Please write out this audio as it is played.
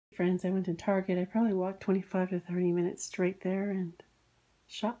friends. I went to Target. I probably walked 25 to 30 minutes straight there and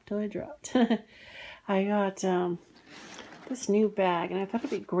shopped till I dropped. I got this new bag, and I thought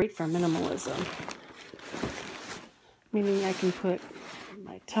it'd be great for minimalism. Meaning I can put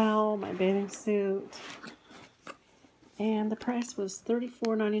my towel, my bathing suit, and the price was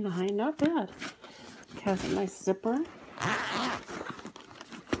 $34.99. Not bad. It has a nice zipper.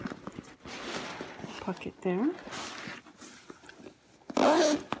 Pocket there.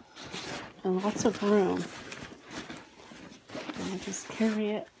 And lots of room. And I just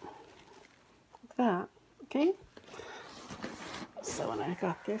carry it like that. Okay? So when I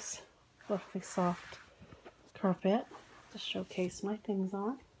got this fluffy soft carpet to showcase my things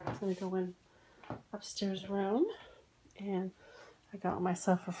on. So I go in upstairs room and I got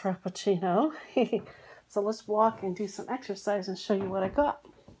myself a Frappuccino. So let's walk and do some exercise and show you what I got.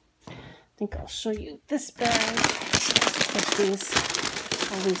 I think I'll show you this bag with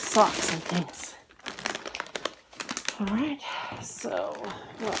all these socks and things. Alright, so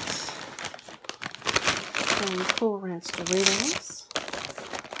what? Some Cool Ranch Doritos.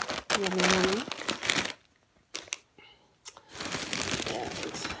 Yummy, yummy.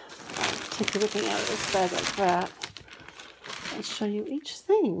 Take everything out of this bag like that and show you each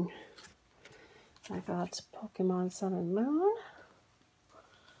thing. I got Pokemon Sun and Moon.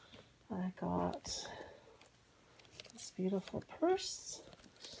 I got this beautiful purse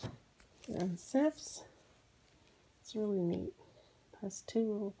and zips. It's really neat. It has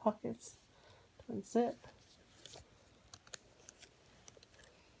two little pockets to unzip.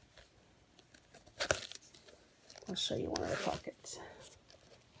 I'll show you one of the pockets.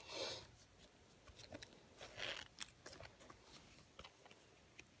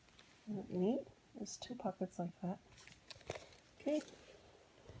 Isn't that neat? There's two pockets like that. Okay.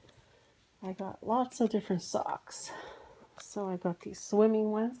 I got lots of different socks. So I got these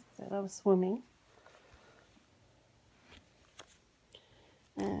swimming ones. I love swimming.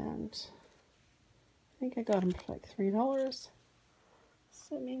 And I think I got them for like $3.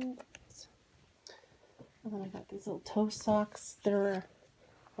 Swimming. And then I got these little toe socks. They're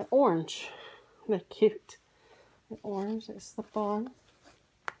orange. They're cute. They're orange. They slip on.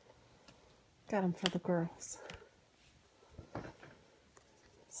 Got them for the girls.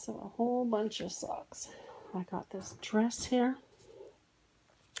 So a whole bunch of socks. I got this dress here.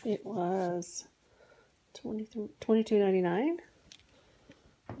 It was $22.99.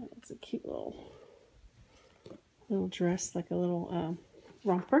 It's a cute little dress, like a little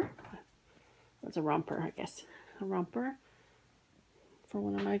romper. It's a romper, I guess. A romper for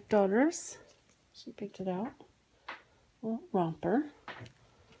one of my daughters. She picked it out. A little romper.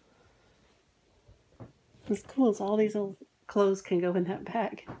 It's cool as all these little clothes can go in that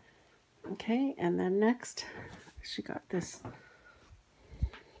bag. Okay, and then next she got this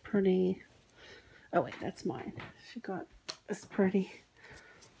pretty, oh wait, that's mine. She got this pretty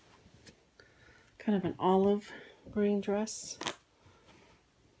kind of an olive green dress.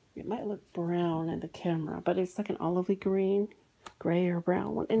 It might look brown in the camera, but it's like an olivey green, gray or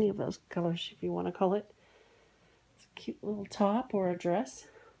brown, any of those colors if you want to call it. It's a cute little top or a dress.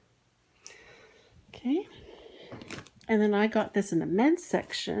 Okay, and then I got this in the men's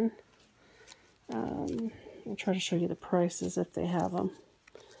section. I'll try to show you the prices if they have them.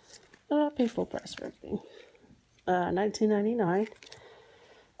 I pay full price for everything. $19.99.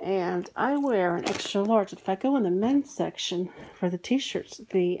 And I wear an extra large. If I go in the men's section for the t-shirts,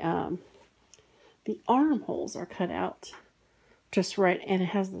 the armholes are cut out just right, and it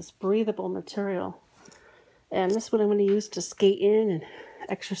has this breathable material. And this is what I'm going to use to skate in and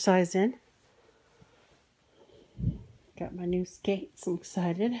exercise in. Got my new skates. I'm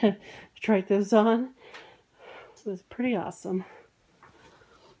excited to try those on. It was pretty awesome.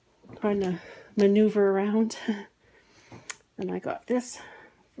 Trying to maneuver around. And I got this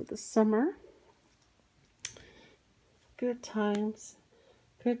for the summer. Good times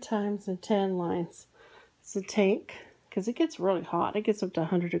and tan lines. It's a tank because it gets really hot. It gets up to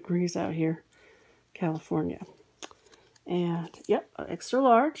 100 degrees out here, California. And yep, extra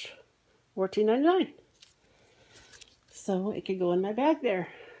large, $14.99. So it could go in my bag there.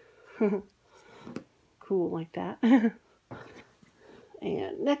 Cool like that.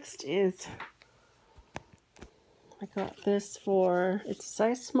 And next is, I got this for, it's a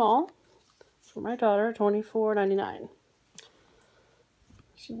size small, for my daughter, $24.99.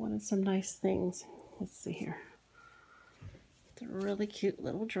 She wanted some nice things. Let's see here. It's a really cute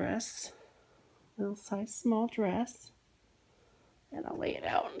little dress. Little size small dress. And I'll lay it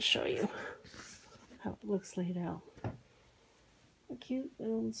out and show you how it looks laid out. A cute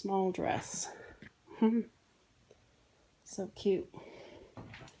little small dress. So cute.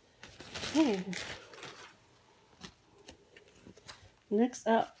 Okay. Next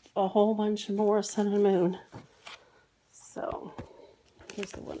up, a whole bunch more Sun and Moon. So,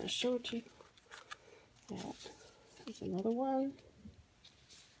 here's the one I showed you. Yeah, here's another one.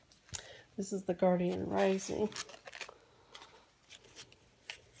 This is the Guardian Rising.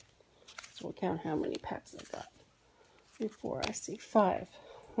 So we'll count how many packs I got before I see 5.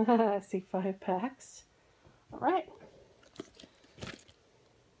 I see 5 packs. All right.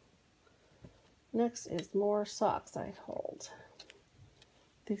 Next is more socks I hold.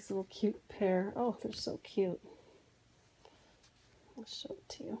 These little cute pair. Oh, they're so cute. I'll show it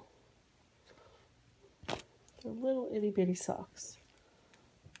to you. They're little itty bitty socks.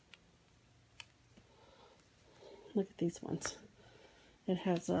 Look at these ones. It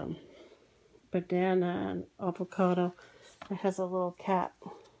has banana and avocado. It has a little cat.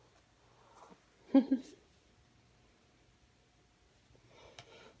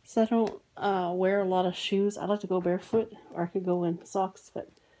 So I don't wear a lot of shoes. I like to go barefoot, or I could go in socks, but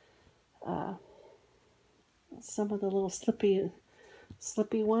some of the little slippy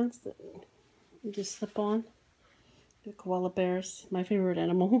ones that you just slip on. The koala bears, my favorite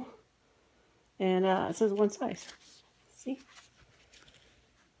animal. And it says one size. See?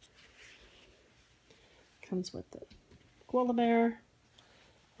 Comes with the koala bear.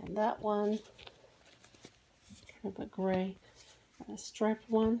 And that one. Kind of a gray and a striped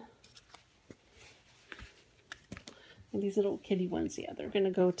one. And these little kitty ones, yeah, they're going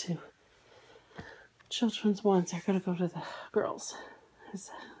to go to children's ones. They're going to go to the girls. There's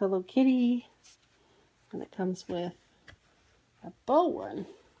a Hello Kitty. And it comes with a bow one.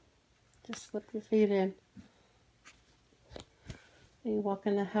 Just slip your feet in. And you walk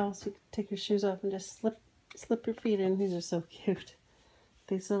in the house, you can take your shoes off and just slip your feet in. These are so cute.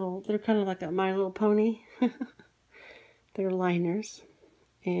 These little, they're kind of like a My Little Pony. They're liners.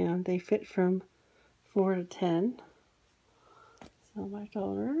 And they fit from 4 to 10. So my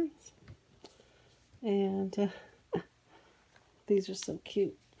daughters. And these are so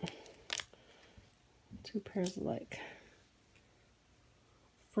cute. 2 pairs of like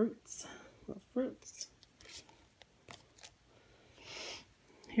fruits. Little fruits.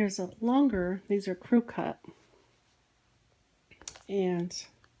 Here's a longer, these are crew cut. And,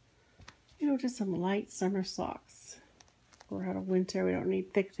 you know, just some light summer socks. We're out of winter, we don't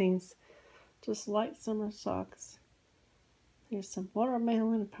need thick things. Just light summer socks. Here's some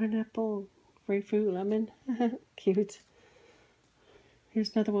watermelon, pineapple, grapefruit, lemon. Cute.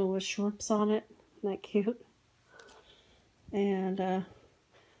 Here's another one with shrimps on it. Isn't that cute? And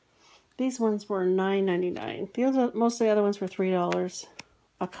these ones were $9.99. Most of the other ones were $3.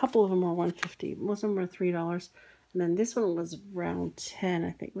 A couple of them were $1.50. Most of them were $3. And then this one was around $10.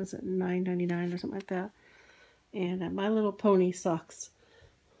 I think was it $9.99 or something like that. And My Little Pony socks.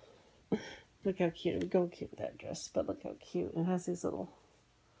 Look how cute. It would go cute with that dress, but look how cute. It has these little,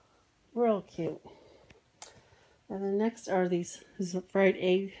 real cute. And then next are these fried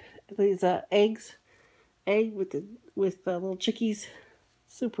egg. These eggs. Egg with the little chickies.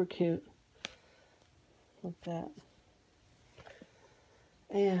 Super cute. Like that.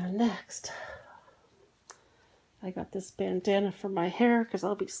 And next, I got this bandana for my hair because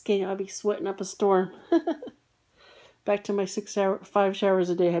I'll be skating. I'll be sweating up a storm. Back to my 5 showers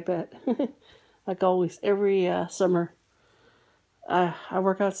a day, I bet. Like always, every summer. I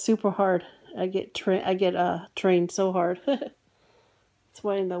work out super hard. I get trained so hard. That's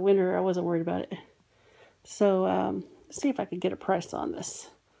why in the winter I wasn't worried about it. So see if I can get a price on this.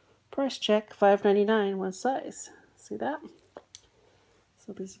 Price check, $5.99, one size. See that?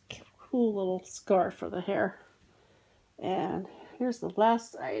 So this cool little scarf for the hair. And here's the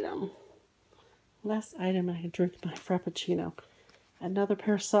last item. Last item, I can drink my Frappuccino. Another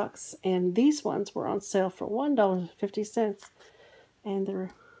pair of socks. And these ones were on sale for $1.50. And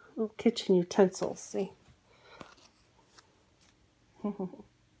they're little kitchen utensils, see?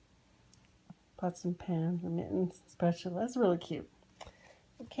 Pots and pans, mittens, spatula. That's really cute.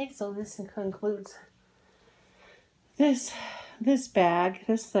 Okay, so this concludes this bag,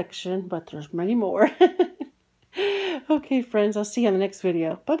 this section, but there's many more. Okay, friends, I'll see you on the next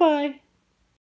video. Bye-bye.